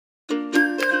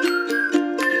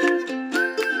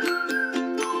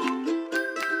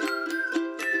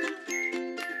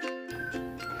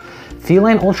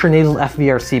Feline UltraNasal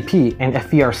FVRCP and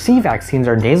FVRC vaccines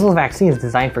are nasal vaccines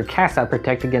designed for cats that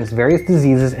protect against various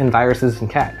diseases and viruses in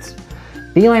cats.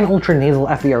 Feline UltraNasal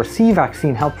FVRC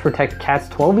vaccine helps protect cats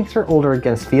 12 weeks or older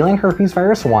against feline herpes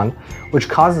virus 1, which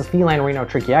causes feline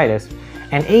rhinotracheitis,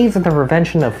 and aids in the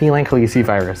prevention of feline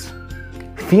calicivirus.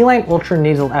 Feline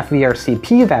UltraNasal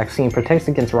FVRCP vaccine protects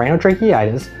against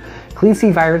rhinotracheitis,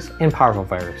 calicivirus, and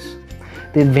parvovirus.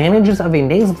 The advantages of a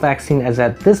nasal vaccine is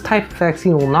that this type of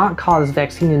vaccine will not cause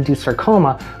vaccine-induced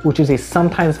sarcoma, which is a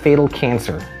sometimes fatal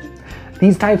cancer.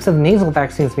 These types of nasal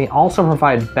vaccines may also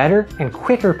provide better and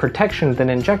quicker protection than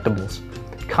injectables.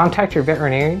 Contact your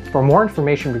veterinarian for more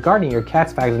information regarding your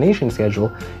cat's vaccination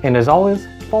schedule, and as always,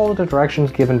 follow the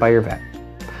directions given by your vet.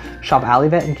 Shop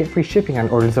Allivet and get free shipping on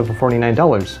orders over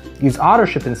 $49. Use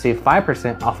AutoShip and save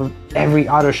 5% off of every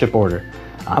AutoShip order.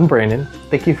 I'm Brandon.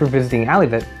 Thank you for visiting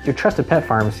Allivet, your trusted pet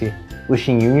pharmacy.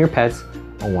 Wishing you and your pets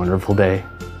a wonderful day.